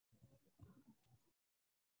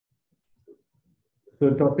So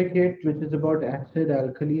topic 8, which is about acid,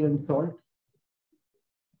 alkali, and salt.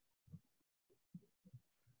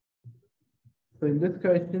 So in this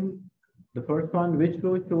question, the first one, which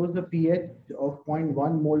flow shows a pH of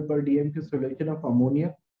 0.1 mole per dm solution of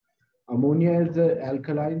ammonia? Ammonia is an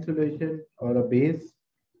alkaline solution or a base,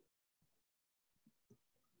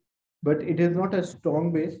 but it is not a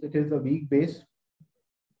strong base, it is a weak base.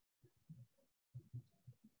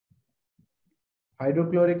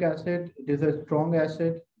 Hydrochloric acid, it is a strong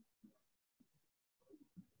acid.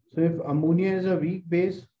 So if ammonia is a weak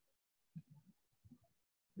base,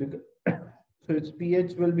 so its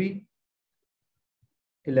pH will be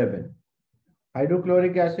 11.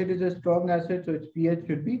 Hydrochloric acid is a strong acid, so its pH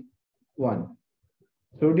should be 1.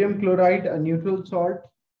 Sodium chloride, a neutral salt,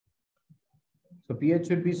 so pH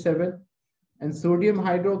should be 7. And sodium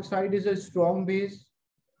hydroxide is a strong base,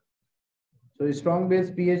 so a strong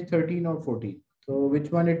base pH 13 or 14. So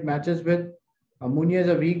which one it matches with? Ammonia is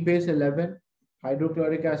a weak base, 11.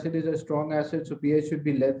 Hydrochloric acid is a strong acid, so pH should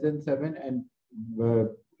be less than 7, and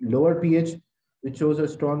lower pH, which shows a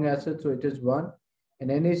strong acid, so it is 1. And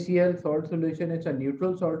NaCl salt solution, it's a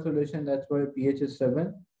neutral salt solution, that's why pH is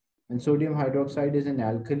 7. And sodium hydroxide is an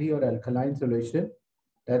alkali or alkaline solution,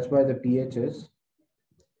 that's why the pH is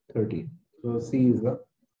 13. So C is the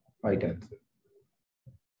right answer.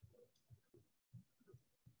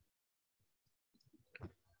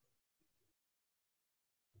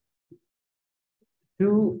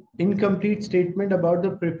 Two incomplete statement about the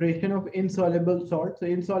preparation of insoluble salts. So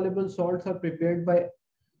insoluble salts are prepared by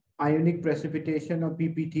ionic precipitation or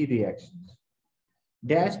PPT reactions.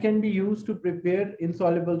 Dash can be used to prepare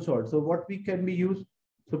insoluble salts. So what we can be used?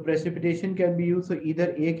 So precipitation can be used. So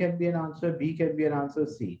either A can be an answer, B can be an answer,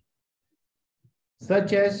 C.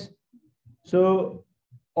 Such as, so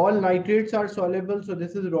all nitrates are soluble. So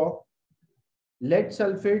this is wrong. Lead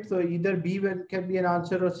sulfate. So either B can be an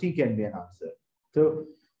answer or C can be an answer. So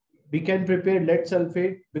we can prepare lead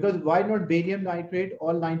sulfate, because why not barium nitrate?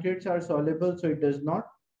 All nitrates are soluble, so it does not,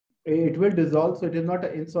 it will dissolve. So it is not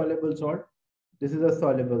an insoluble salt. This is a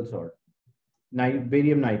soluble salt,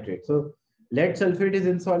 barium nitrate. So lead sulfate is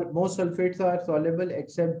insoluble. Most sulfates are soluble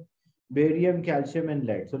except barium, calcium, and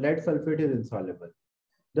lead. So lead sulfate is insoluble.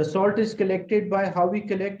 The salt is collected by, how we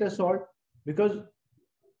collect a salt? Because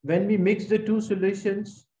when we mix the two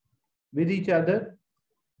solutions with each other,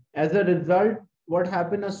 as a result, what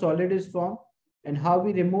happens? A solid is formed. And how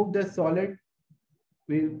we remove the solid?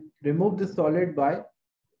 We remove the solid by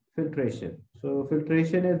filtration. So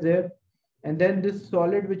filtration is there. And then this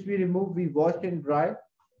solid which we remove, we wash and dry.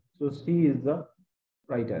 So C is the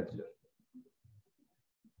right answer.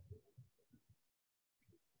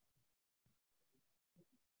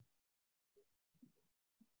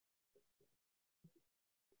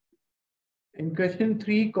 In question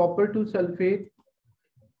 3, copper 2 sulfate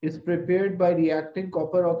is prepared by reacting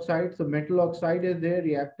copper oxide. So metal oxide is there,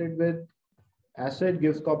 reacted with acid,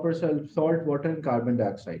 gives copper salt, water, and carbon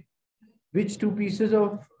dioxide. Which two pieces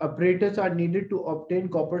of apparatus are needed to obtain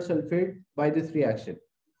copper sulfate by this reaction?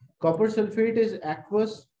 Copper sulfate is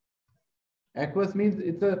aqueous. Aqueous means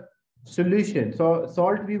it's a solution. So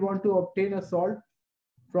salt, we want to obtain a salt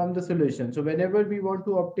from the solution. So whenever we want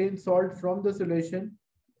to obtain salt from the solution,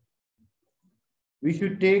 we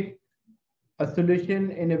should take a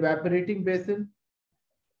solution in evaporating basin.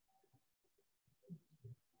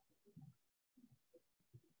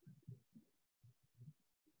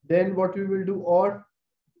 Then what we will do, or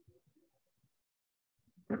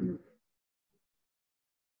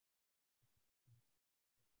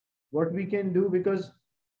what we can do, because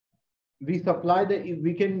we supply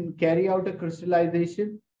we can carry out a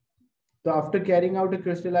crystallization. So after carrying out a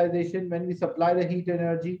crystallization, when we supply the heat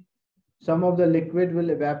energy, some of the liquid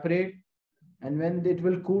will evaporate, and when it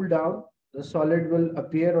will cool down, the solid will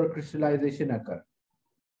appear or crystallization occur.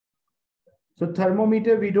 So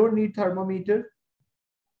thermometer, we don't need thermometer.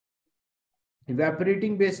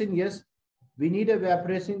 Evaporating basin, yes, we need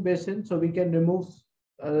evaporating basin so we can remove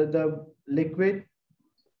the liquid.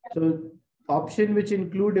 So option which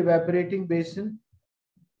include evaporating basin,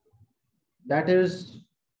 that is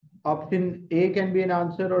option A can be an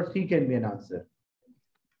answer or C can be an answer.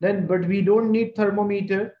 Then, but we don't need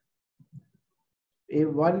thermometer.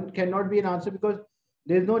 One cannot be an answer because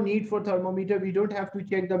there's no need for thermometer. We don't have to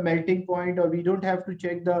check the melting point, or we don't have to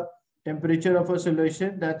check the temperature of a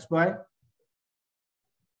solution. That's why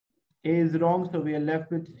A is wrong. So we are left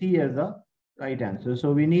with C as the right answer.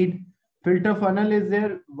 So we need filter funnel is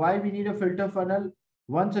there. Why we need a filter funnel?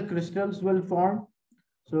 Once the crystals will form,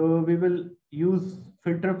 so we will use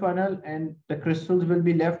filter funnel and the crystals will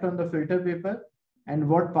be left on the filter paper. And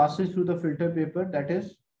what passes through the filter paper, that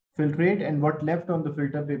is filtrate, and what left on the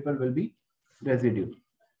filter paper will be residue.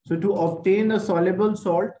 So to obtain a soluble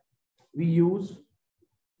salt, we use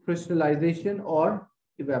crystallization or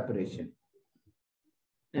evaporation.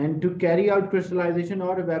 And to carry out crystallization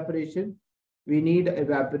or evaporation, we need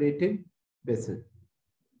evaporating vessel.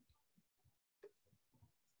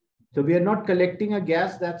 So we are not collecting a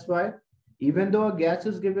gas, that's why, even though a gas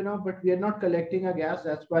is given out, but we are not collecting a gas,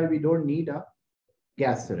 that's why we don't need a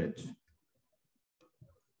gas syringe.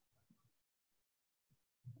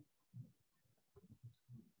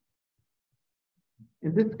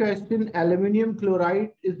 In this question, aluminum chloride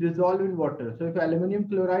is dissolved in water. So if aluminum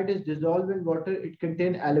chloride is dissolved in water, it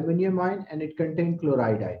contains aluminum ion and it contains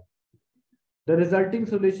chloride ion. The resulting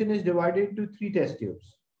solution is divided into 3 test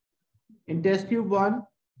tubes. In test tube 1,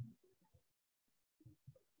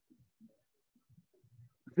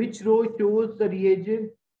 which row shows the reagent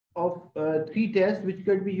of 3 tests which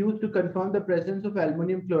can be used to confirm the presence of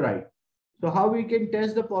aluminum chloride? So how we can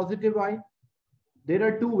test the positive ion? There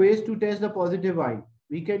are 2 ways to test the positive ion.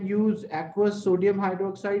 We can use aqueous sodium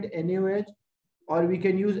hydroxide, NaOH, or we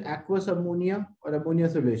can use aqueous ammonia or ammonia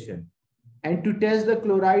solution. And to test the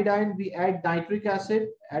chloride ion, we add nitric acid,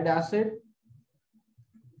 and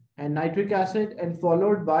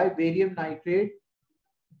followed by barium nitrate,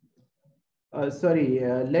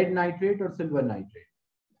 lead nitrate or silver nitrate.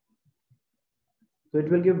 So it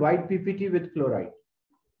will give white PPT with chloride.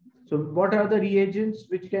 So what are the reagents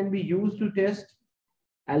which can be used to test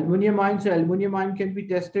aluminum ion? So aluminum ion can be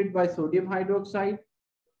tested by sodium hydroxide,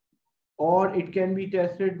 or it can be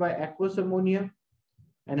tested by aqueous ammonia.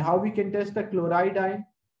 And how we can test the chloride ion?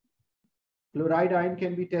 Chloride ion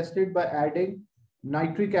can be tested by adding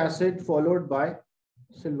nitric acid followed by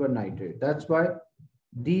silver nitrate. That's why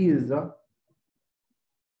D is the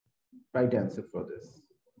right answer for this.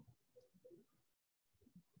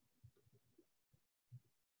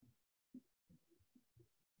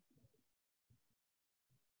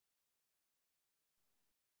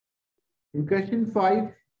 In question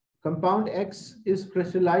 5, compound X is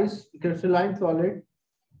crystalline solid.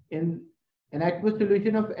 In an aqueous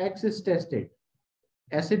solution of X is tested.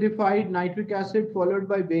 Acidified nitric acid followed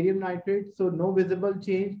by barium nitrate. So no visible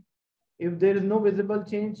change. If there is no visible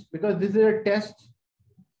change, because this is a test,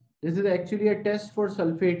 this is actually a test for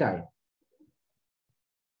sulfate ion.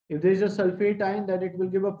 If there is a sulfate ion, then it will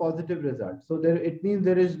give a positive result. So it means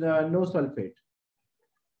there is no sulfate.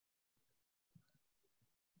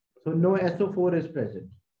 So no SO4 is present.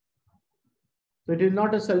 So it is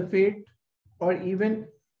not a sulfate, or even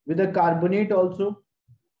with a carbonate also,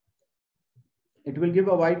 it will give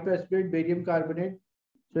a white precipitate, barium carbonate.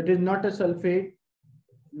 So it is not a sulfate,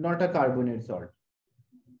 not a carbonate salt.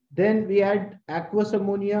 Then we add aqueous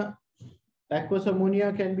ammonia. Aqueous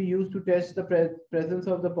ammonia can be used to test the presence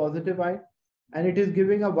of the positive ion, and it is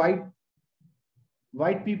giving a white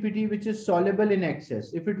PPT which is soluble in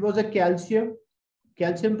excess. If it was a calcium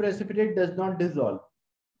precipitate does not dissolve.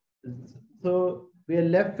 So we are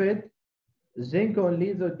left with zinc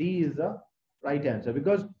only. So D is the right answer,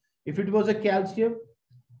 because if it was a calcium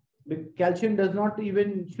does not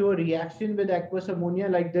even show a reaction with aqueous ammonia,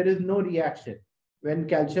 like there is no reaction when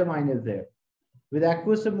calcium ion is there. With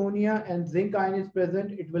aqueous ammonia and zinc ion is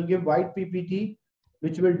present, it will give white PPT,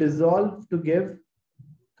 which will dissolve to give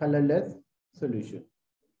colorless solution.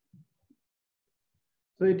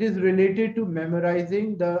 So it is related to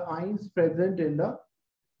memorizing the ions present in the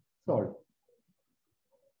salt.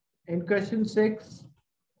 In question 6,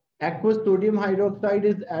 aqueous sodium hydroxide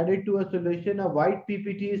is added to a solution. A white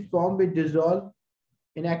PPT is formed with dissolve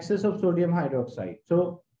in excess of sodium hydroxide.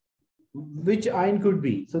 So which ion could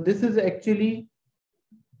be? So this is actually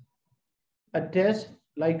a test,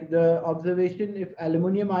 like the observation. If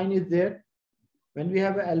aluminum ion is there, when we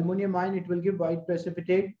have an aluminum ion, it will give white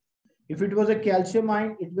precipitate. If it was a calcium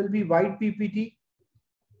ion, it will be white PPT,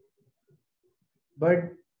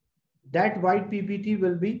 but that white PPT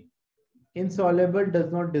will be insoluble,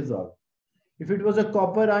 does not dissolve. If it was a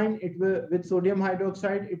copper ion, it will, with sodium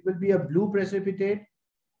hydroxide, it will be a blue precipitate,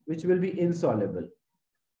 which will be insoluble.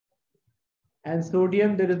 And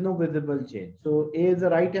sodium, there is no visible change. So A is the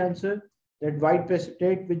right answer, that white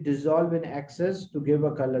precipitate will dissolve in excess to give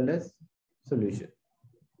a colorless solution.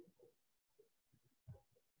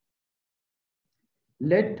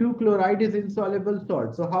 Lead 2 chloride is insoluble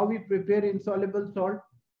salt. So how we prepare insoluble salt?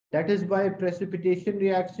 That is by precipitation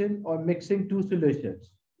reaction or mixing 2 solutions.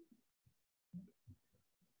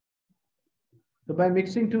 So by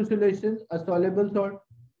mixing 2 solutions, a soluble salt.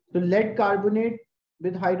 So lead carbonate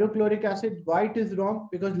with hydrochloric acid, white is wrong,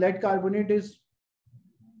 because lead carbonate is,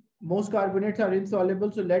 most carbonates are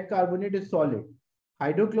insoluble, so lead carbonate is solid.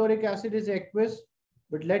 Hydrochloric acid is aqueous,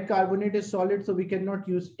 but lead carbonate is solid, so we cannot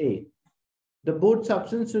use A. The both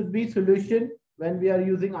substance should be solution when we are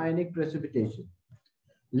using ionic precipitation.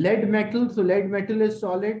 Lead metal, so lead metal is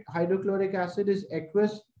solid, hydrochloric acid is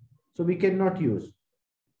aqueous, so we cannot use.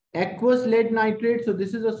 Aqueous lead nitrate, so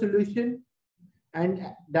this is a solution, and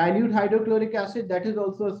dilute hydrochloric acid, that is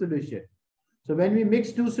also a solution. So when we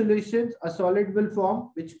mix two solutions, a solid will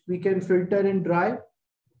form, which we can filter and dry.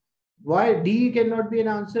 Why D cannot be an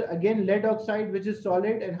answer? Again, lead oxide, which is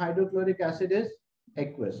solid, and hydrochloric acid is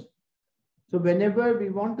aqueous. So whenever we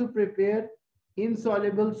want to prepare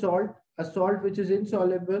insoluble salt, a salt which is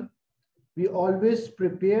insoluble, we always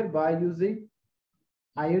prepare by using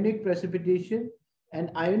ionic precipitation.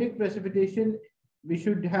 And ionic precipitation, we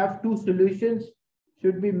should have two solutions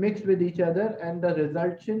should be mixed with each other, and the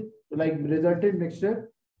resultant mixture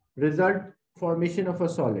result formation of a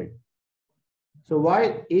solid. So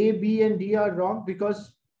why A, B, and D are wrong?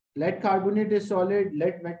 Because lead carbonate is solid,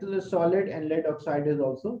 lead metal is solid, and lead oxide is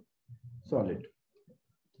also solid.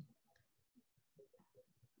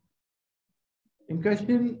 In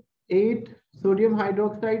question 8, sodium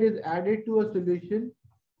hydroxide is added to a solution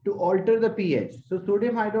to alter the pH. So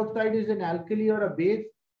sodium hydroxide is an alkali or a base.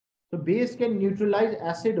 So base can neutralize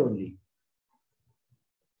acid only.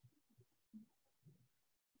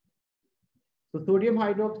 So sodium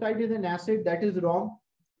hydroxide is an acid, that is wrong.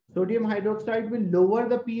 Sodium hydroxide will lower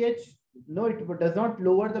the pH. No, it does not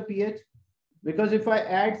lower the pH, because if I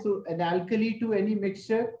add an alkali to any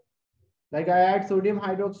mixture, like I add sodium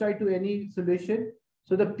hydroxide to any solution,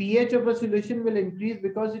 so the pH of a solution will increase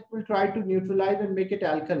because it will try to neutralize and make it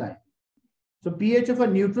alkaline. So pH of a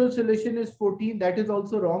neutral solution is 14. That is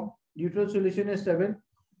also wrong. Neutral solution is 7.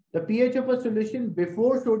 The pH of a solution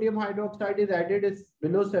before sodium hydroxide is added is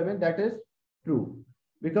below 7. That is true.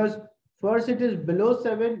 Because first it is below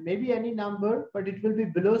 7, maybe any number, but it will be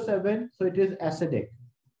below 7. So it is acidic.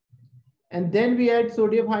 And then we add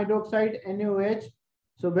sodium hydroxide, NaOH.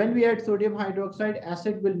 So when we add sodium hydroxide,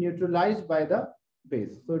 acid will neutralize by the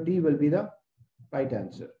base. So D will be the right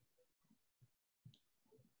answer.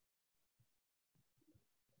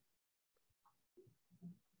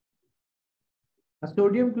 A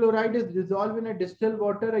sodium chloride is dissolved in a distilled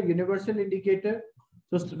water, a universal indicator.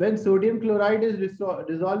 So when sodium chloride is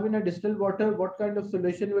dissolved in a distilled water, what kind of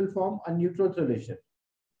solution will form? A neutral solution.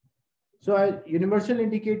 So a universal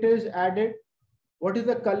indicator is added. What is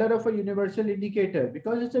the color of a universal indicator?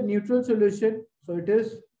 Because it's a neutral solution, so it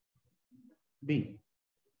is B.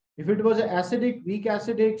 If it was an acidic, weak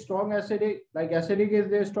acidic, strong acidic, like acidic is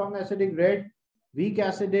there, strong acidic, red, weak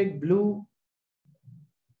acidic, blue,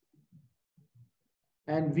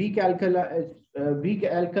 and weak alkaline,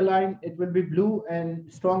 it will be blue,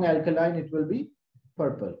 and strong alkaline, it will be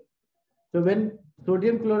purple. So when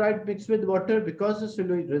sodium chloride mixed with water, because the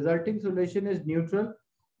resulting solution is neutral,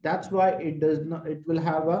 that's why it will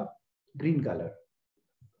have a green color.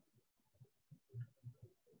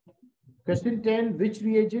 Question 10, which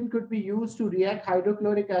reagent could be used to react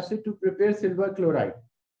hydrochloric acid to prepare silver chloride?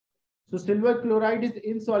 So silver chloride is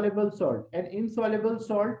insoluble salt, and insoluble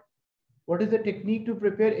salt, what is the technique to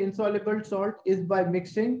prepare insoluble salt? Is by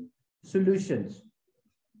mixing solutions.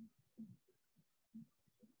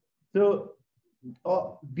 So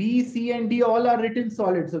B, C, and D all are written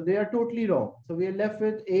solid, so they are totally wrong. So we are left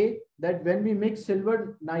with A, that when we mix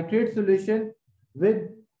silver nitrate solution with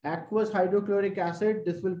aqueous hydrochloric acid,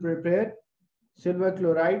 this will prepare silver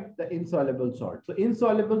chloride, the insoluble salt. So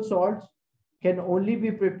insoluble salts can only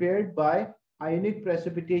be prepared by ionic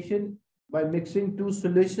precipitation by mixing two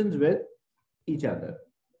solutions with each other.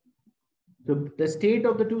 So the state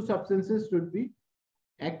of the two substances should be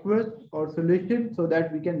aqueous or solution so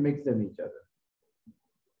that we can mix them each other.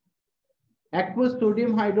 Aqueous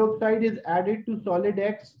sodium hydroxide is added to solid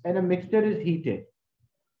X and a mixture is heated.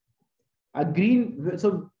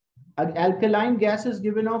 An alkaline gas is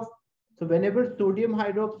given off. So whenever sodium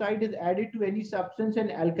hydroxide is added to any substance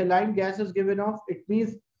and alkaline gas is given off, it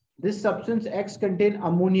means this substance X contains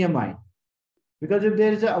ammonium ion. Because if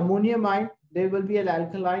there is an ammonium ion, there will be an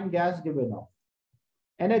alkaline gas given off.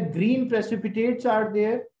 And a green precipitates are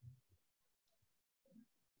there.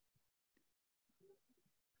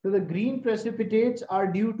 So the green precipitates are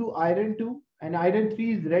due to iron 2, and iron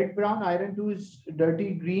 3 is red brown, iron 2 is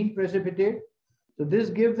dirty green precipitate. So this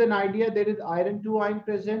gives an idea there is iron 2 ion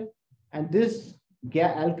present, and this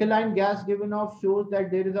alkaline gas given off shows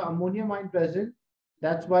that there is an ammonium ion present.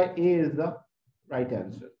 That's why A is the right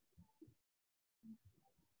answer.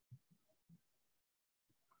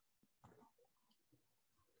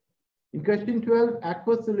 In question 12,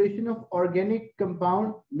 aqueous solution of organic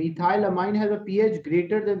compound methylamine has a pH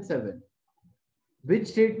greater than 7. Which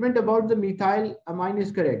statement about the methyl amine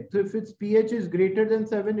is correct? So if its pH is greater than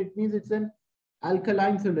 7, it means it's an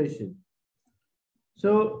alkaline solution.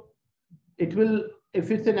 So it will,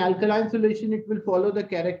 if it's an alkaline solution, it will follow the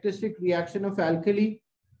characteristic reaction of alkali,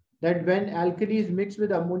 that when alkali is mixed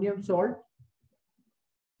with ammonium salt,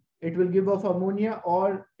 it will give off ammonia,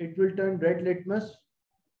 or it will turn red litmus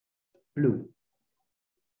blue,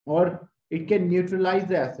 or it can neutralize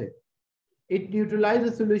the acid. It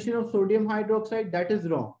neutralizes a solution of sodium hydroxide. That is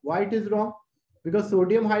wrong. Why it is wrong? Because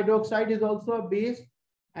sodium hydroxide is also a base,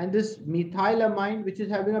 and this methylamine, which is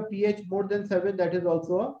having a pH more than 7, that is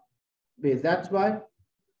also a base. That's why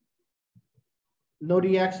no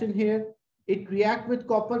reaction here. It reacts with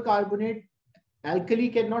copper carbonate. Alkali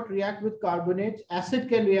cannot react with carbonates. Acid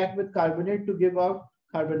can react with carbonate to give out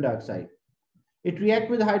carbon dioxide. It reacts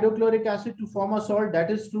with hydrochloric acid to form a salt. That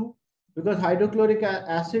is true, because hydrochloric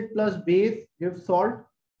acid plus base gives salt.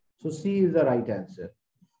 So C is the right answer.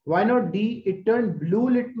 Why not D? It turned blue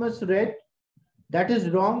litmus red. That is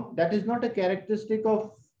wrong. That is not a characteristic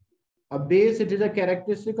of a base. It is a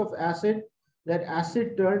characteristic of acid, that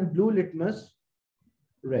acid turned blue litmus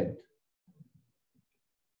red.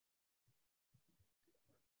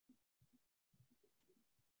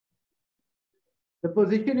 The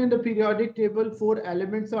position in the periodic table, 4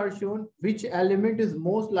 elements are shown. Which element is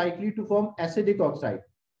most likely to form acidic oxide?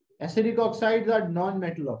 Acidic oxides are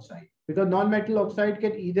non-metal oxide, because non-metal oxide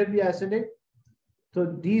can either be acidic. So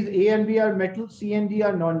these A and B are metal, C and D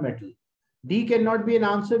are non-metal. D cannot be an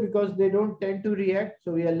answer because they don't tend to react.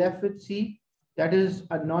 So we are left with C. That is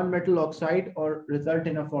a non-metal oxide, or result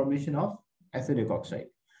in a formation of acidic oxide.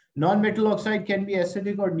 Non-metal oxide can be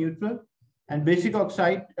acidic or neutral. And basic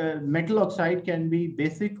oxide, metal oxide can be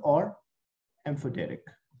basic or amphoteric.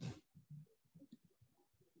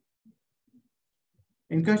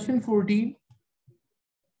 In question 14,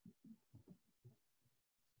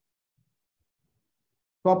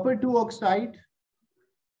 copper 2 oxide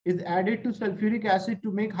is added to sulfuric acid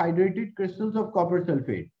to make hydrated crystals of copper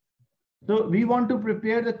sulfate. So we want to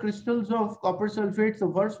prepare the crystals of copper sulfate.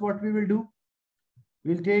 So first what we will do,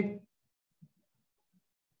 we'll take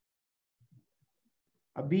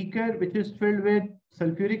a beaker which is filled with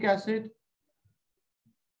sulfuric acid.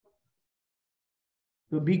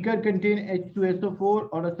 So beaker contains H2SO4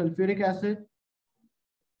 or a sulfuric acid.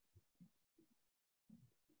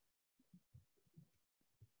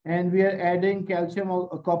 And we are adding calcium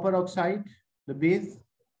or copper oxide, the base.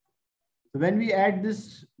 So when we add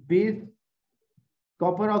this base,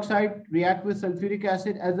 copper oxide react with sulfuric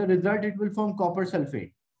acid. As a result, it will form copper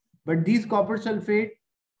sulfate. But these copper sulfate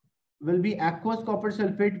will be aqueous copper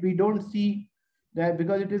sulfate. We don't see that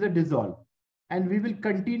because it is a dissolve. And we will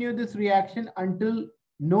continue this reaction until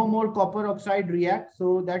no more copper oxide reacts.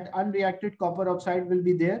 So that unreacted copper oxide will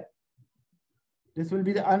be there. This will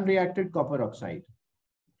be the unreacted copper oxide.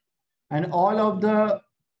 And all of the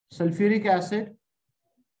sulfuric acid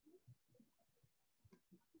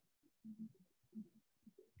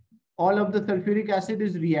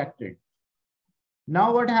is reacted.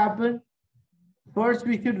 Now what happened? First,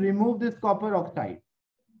 we should remove this copper oxide.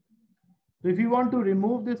 So if you want to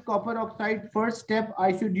remove this copper oxide, first step,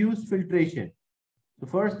 I should use filtration. The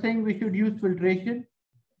first thing, we should use filtration.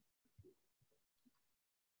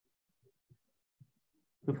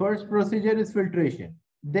 The first procedure is filtration.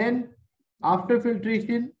 Then after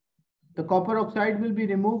filtration, the copper oxide will be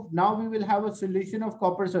removed. Now we will have a solution of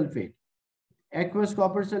copper sulfate, aqueous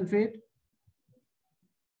copper sulfate,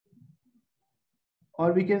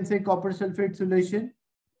 or we can say copper sulfate solution.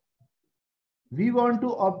 We want to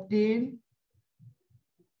obtain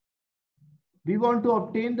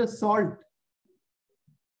the salt.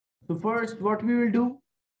 So first, what we will do,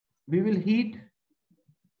 we will heat.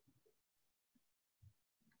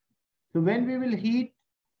 So when we will heat,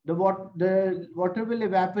 the water will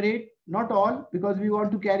evaporate, not all, because we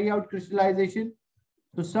want to carry out crystallization.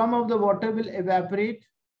 So some of the water will evaporate,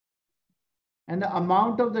 and the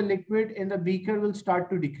amount of the liquid in the beaker will start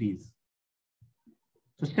to decrease.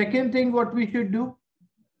 So second thing, what we should do,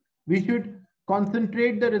 we should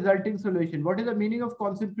concentrate the resulting solution. What is the meaning of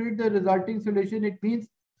concentrate the resulting solution? It means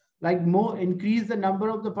like increase the number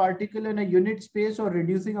of the particle in a unit space or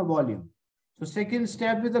reducing a volume. So second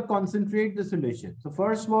step is to concentrate the solution. So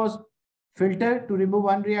first was filter to remove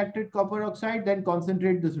unreacted copper oxide, then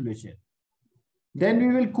concentrate the solution. Then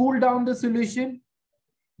we will cool down the solution.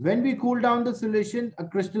 When we cool down the solution, a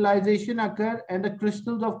crystallization occurs and the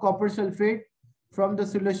crystals of copper sulfate from the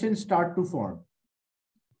solution start to form.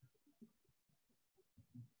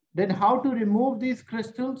 Then how to remove these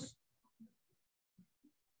crystals?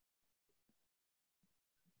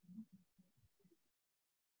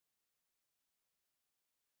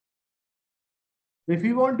 If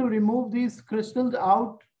we want to remove these crystals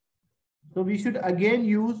out, so we should again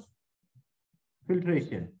use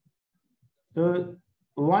filtration. So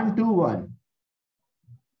 1, 2, 1.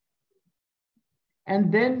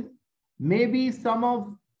 And then maybe some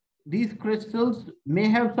of these crystals may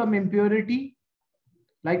have some impurity,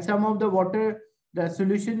 like some of the water, the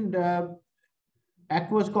solution, the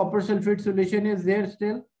aqueous copper sulfate solution is there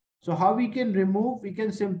still. So how we can remove? We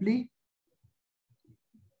can simply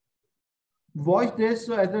wash this.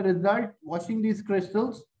 So as a result, washing these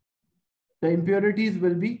crystals, the impurities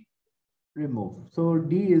will be removed. So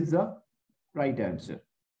D is the right answer.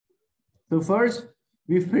 So first,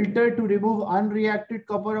 we filter to remove unreacted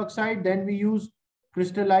copper oxide. Then we use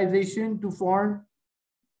crystallization to form.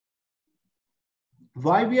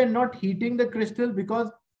 Why we are not heating the crystal? Because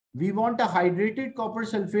we want a hydrated copper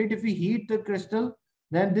sulfate. If we heat the crystal,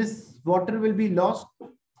 then this water will be lost.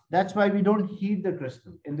 That's why we don't heat the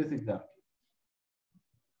crystal in this example.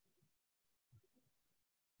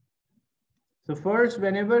 So first,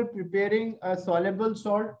 whenever preparing a soluble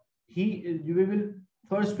salt, we will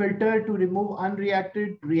first filter to remove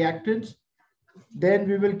unreacted reactants. Then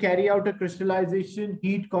we will carry out a crystallization,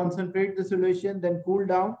 heat, concentrate the solution, then cool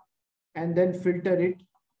down, and then filter it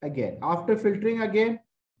again. After filtering again,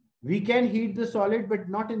 we can heat the solid, but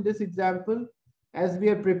not in this example, as we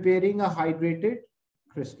are preparing a hydrated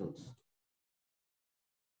crystals.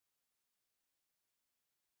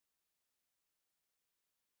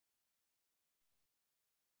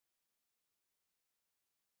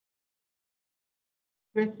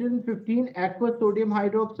 Question 15, aqueous sodium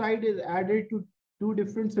hydroxide is added to two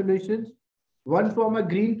different solutions. One form a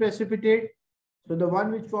green precipitate. So the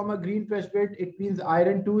one which form a green precipitate, it means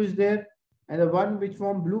iron 2 is there. And the one which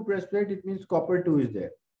form blue precipitate, it means copper 2 is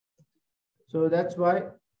there. So that's why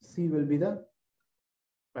C will be the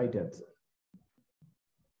right answer.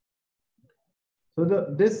 So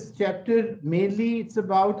this chapter, mainly it's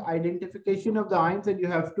about identification of the ions that you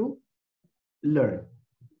have to learn.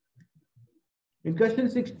 In question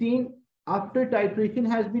 16, after titration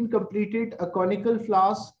has been completed, a conical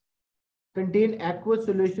flask contains aqueous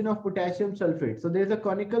solution of potassium sulfate. So there's a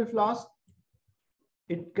conical flask.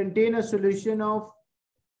 It contains a solution of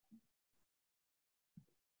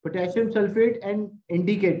potassium sulfate and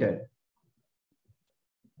indicator.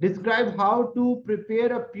 Describe how to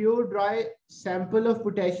prepare a pure dry sample of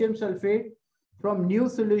potassium sulfate from new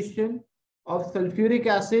solution of sulfuric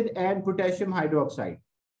acid and potassium hydroxide.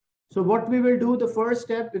 So what we will do, the first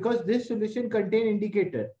step, because this solution contains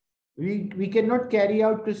indicator, we cannot carry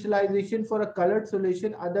out crystallization for a colored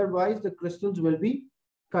solution, otherwise the crystals will be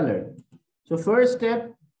colored. So first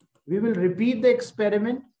step, we will repeat the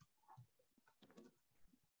experiment.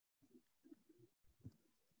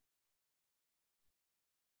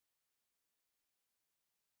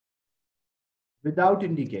 Without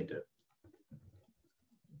indicator.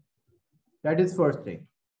 That is first thing.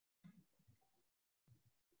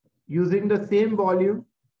 Using the same volume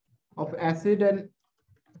of acid and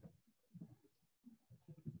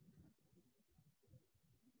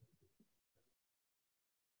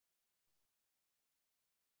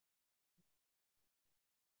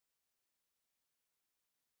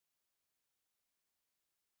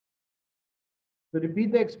so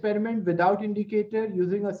repeat the experiment without indicator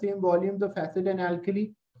using the same volumes of acid and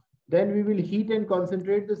alkali. Then we will heat and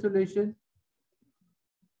concentrate the solution.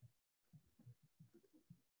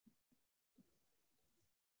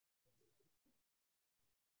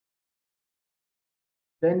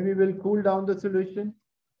 Then we will cool down the solution.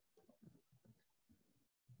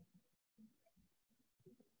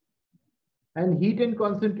 And heat and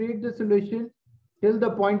concentrate the solution till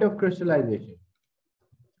the point of crystallization.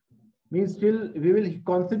 Means till we will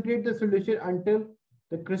concentrate the solution until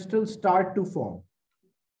the crystals start to form.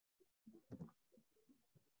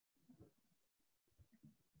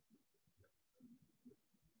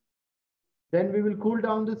 Then we will cool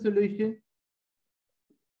down the solution.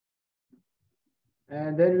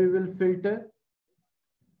 And then we will filter.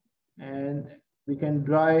 And we can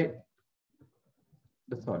dry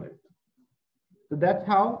the solid. So that's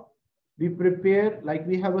how we prepare, like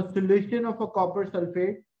we have a solution of a copper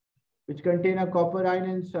sulfate, which contain a copper ion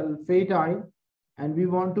and sulfate ion. And we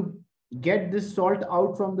want to get this salt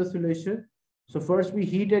out from the solution. So first we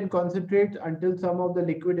heat and concentrate until some of the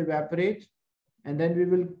liquid evaporates. And then we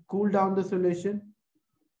will cool down the solution.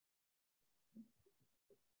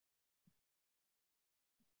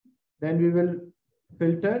 Then we will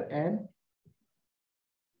filter and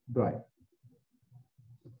dry.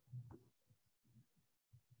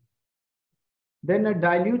 Then a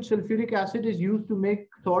dilute sulfuric acid is used to make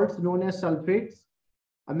salts known as sulfates.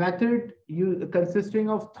 A method consisting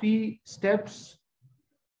of 3 steps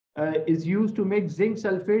is used to make zinc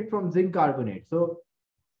sulfate from zinc carbonate. So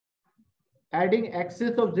adding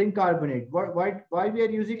excess of zinc carbonate. Why we are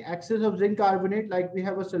using excess of zinc carbonate? Like we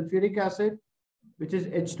have a sulfuric acid, which is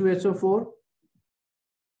H2SO4.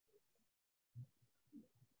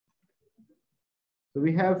 So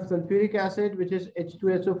we have sulfuric acid, which is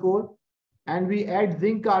H2SO4, and we add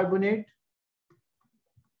zinc carbonate.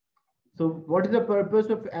 So what is the purpose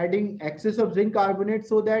of adding excess of zinc carbonate?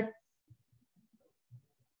 So that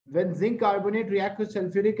when zinc carbonate reacts with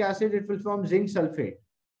sulfuric acid, it will form zinc sulfate.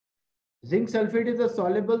 Zinc sulfate is a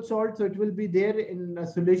soluble salt, so it will be there in a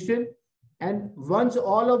solution. And once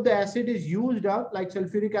all of the acid is used up, like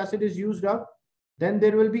sulfuric acid is used up, then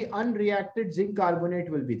there will be unreacted zinc carbonate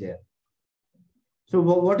will be there. So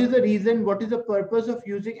what is the reason? What is the purpose of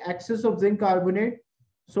using excess of zinc carbonate?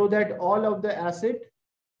 So that all of the acid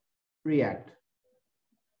react.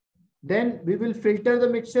 Then we will filter the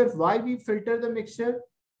mixture. Why we filter the mixture?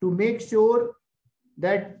 To make sure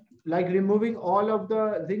that, like removing all of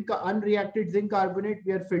the zinc, unreacted zinc carbonate,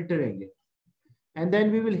 we are filtering it. And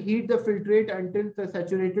then we will heat the filtrate until the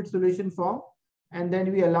saturated solution form, and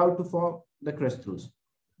then we allow to form the crystals.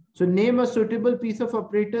 So name a suitable piece of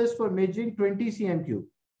apparatus for measuring 20 cm cube.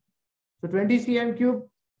 So 20 cm cube,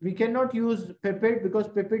 we cannot use pipette because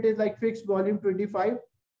pipette is like fixed volume 25.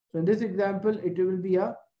 So in this example, it will be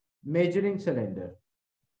a measuring cylinder.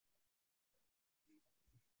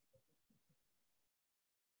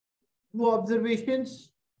 Two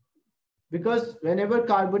observations, because whenever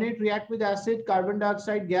carbonate react with acid, carbon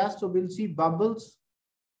dioxide gas, so we'll see bubbles,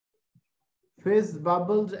 fizz,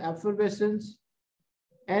 bubbles, effervescence,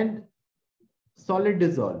 and solid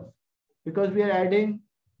dissolve, because we are adding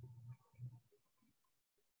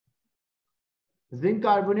zinc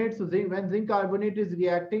carbonate. So when zinc carbonate is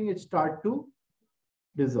reacting, it starts to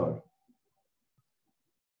dissolve.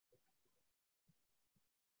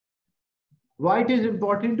 Why it is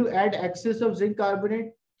important to add excess of zinc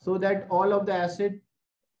carbonate? So that all of the acid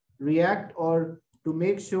react, or to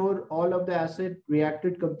make sure all of the acid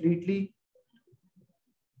reacted completely,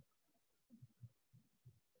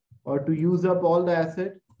 or to use up all the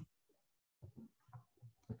acid.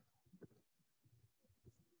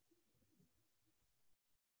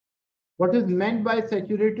 What is meant by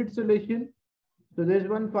saturated solution? So there's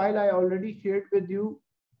one file I already shared with you.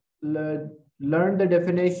 Learn the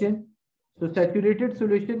definition. So saturated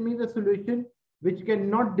solution means a solution which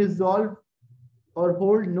cannot dissolve or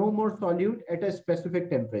hold no more solute at a specific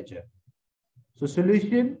temperature. So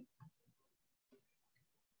solution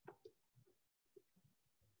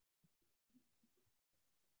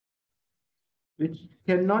which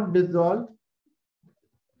cannot dissolve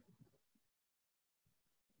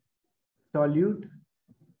solute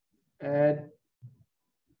at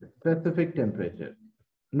specific temperature.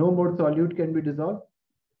 No more solute can be dissolved.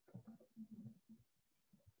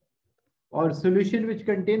 Or solution which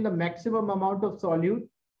contain the maximum amount of solute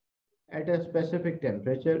at a specific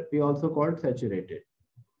temperature, we also call saturated.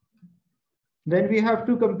 Then we have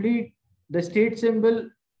to complete the state symbol.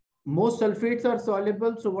 Most sulfates are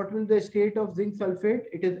soluble. So what will the state of zinc sulfate?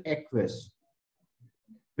 It is aqueous.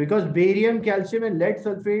 Because barium, calcium, and lead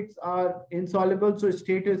sulfates are insoluble, so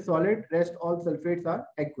state is solid. Rest all sulfates are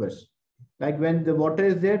aqueous. Like when the water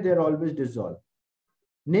is there, they're always dissolved.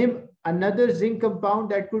 Name another zinc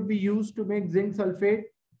compound that could be used to make zinc sulfate.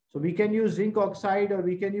 So we can use zinc oxide or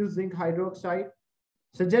we can use zinc hydroxide.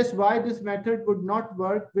 Suggest why this method would not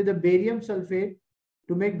work with a barium sulfate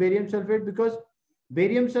to make barium sulfate, because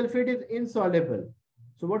barium sulfate is insoluble.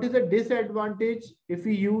 So what is the disadvantage if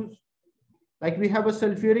we use, like we have a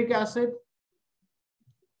sulfuric acid.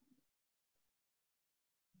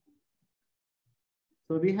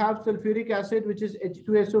 So we have sulfuric acid, which is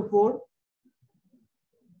H2SO4.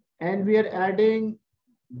 And we are adding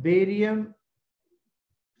barium,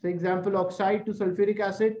 for example, oxide to sulfuric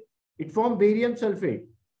acid. It forms barium sulfate.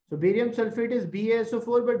 So barium sulfate is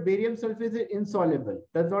BaSO4, but barium sulfate is insoluble,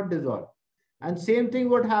 does not dissolve. And same thing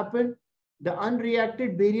would happen. The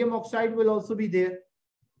unreacted barium oxide will also be there,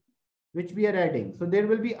 which we are adding. So there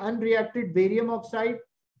will be unreacted barium oxide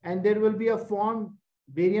and there will be a formed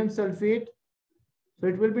barium sulfate. So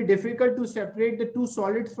it will be difficult to separate the two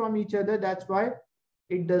solids from each other. That's why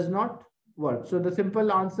it does not work. So the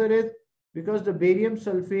simple answer is because the barium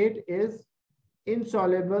sulfate is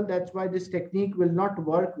insoluble. That's why this technique will not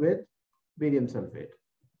work with barium sulfate.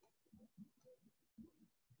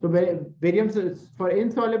 So barium, for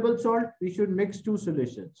insoluble salt, we should mix two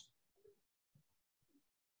solutions.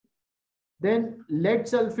 Then lead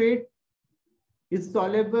sulfate is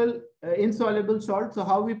soluble, insoluble salt. So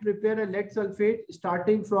how we prepare a lead sulfate?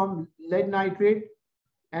 Starting from lead nitrate,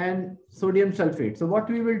 and sodium sulfate. So what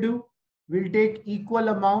we will do, we'll take equal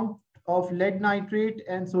amount of lead nitrate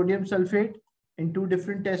and sodium sulfate in two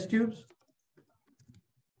different test tubes.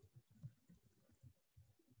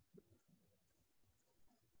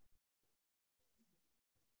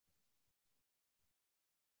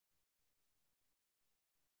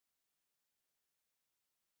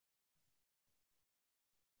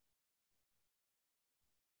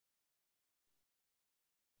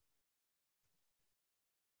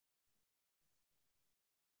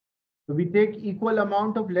 So we take equal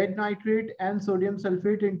amount of lead nitrate and sodium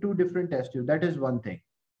sulfate in two different test tubes. That is one thing.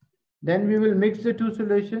 Then we will mix the two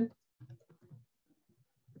solutions.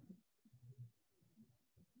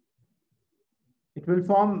 It will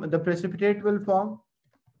form, the precipitate will form.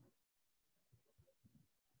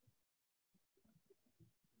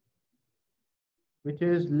 Which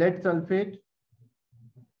is lead sulfate.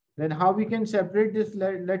 Then how we can separate this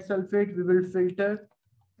lead sulfate? We will filter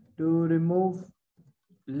to remove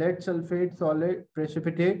lead sulfate solid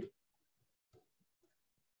precipitate.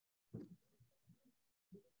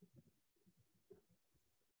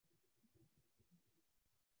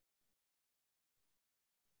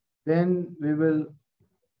 Then we will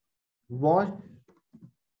wash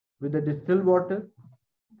with the distilled water,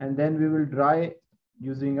 and then we will dry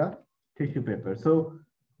using a tissue paper. So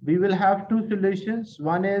we will have two solutions.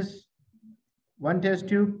 One is, one test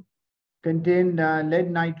tube contain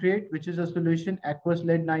lead nitrate, which is a solution, aqueous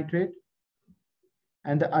lead nitrate.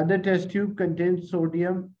 And the other test tube contains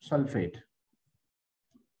sodium sulfate,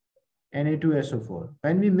 Na2SO4.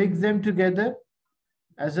 When we mix them together,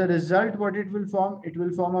 as a result, what it will form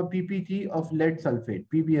a PPT of lead sulfate,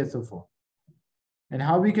 PbSO4. And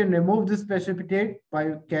how we can remove this precipitate?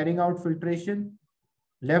 By carrying out filtration.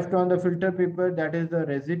 Left on the filter paper, that is the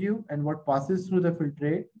residue, and what passes through the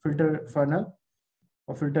filter funnel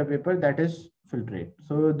or filter paper, that is filtrate.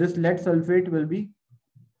 So this lead sulfate will be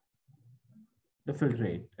the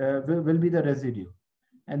filtrate, will be the residue.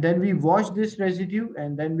 And then we wash this residue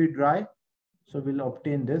and then we dry. So we'll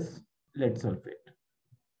obtain this lead sulfate.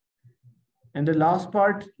 And the last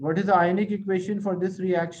part, what is the ionic equation for this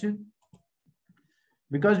reaction?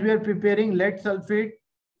 Because we are preparing lead sulfate,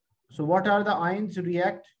 so what are the ions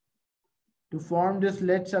react to form this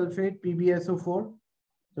lead sulfate, PbSO4?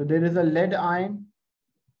 So there is a lead ion,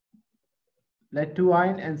 lead 2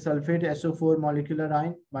 ion, and sulfate SO4 molecular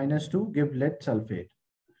ion, -2, give lead sulfate.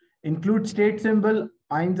 Include state symbol,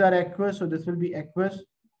 ions are aqueous, so this will be aqueous,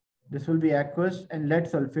 this will be aqueous, and lead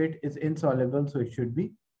sulfate is insoluble, so it should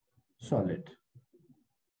be solid.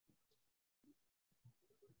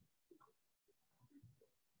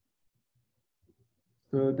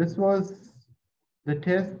 So this was the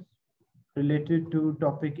test related to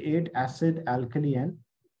topic 8, acid, alkali, and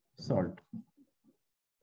salt.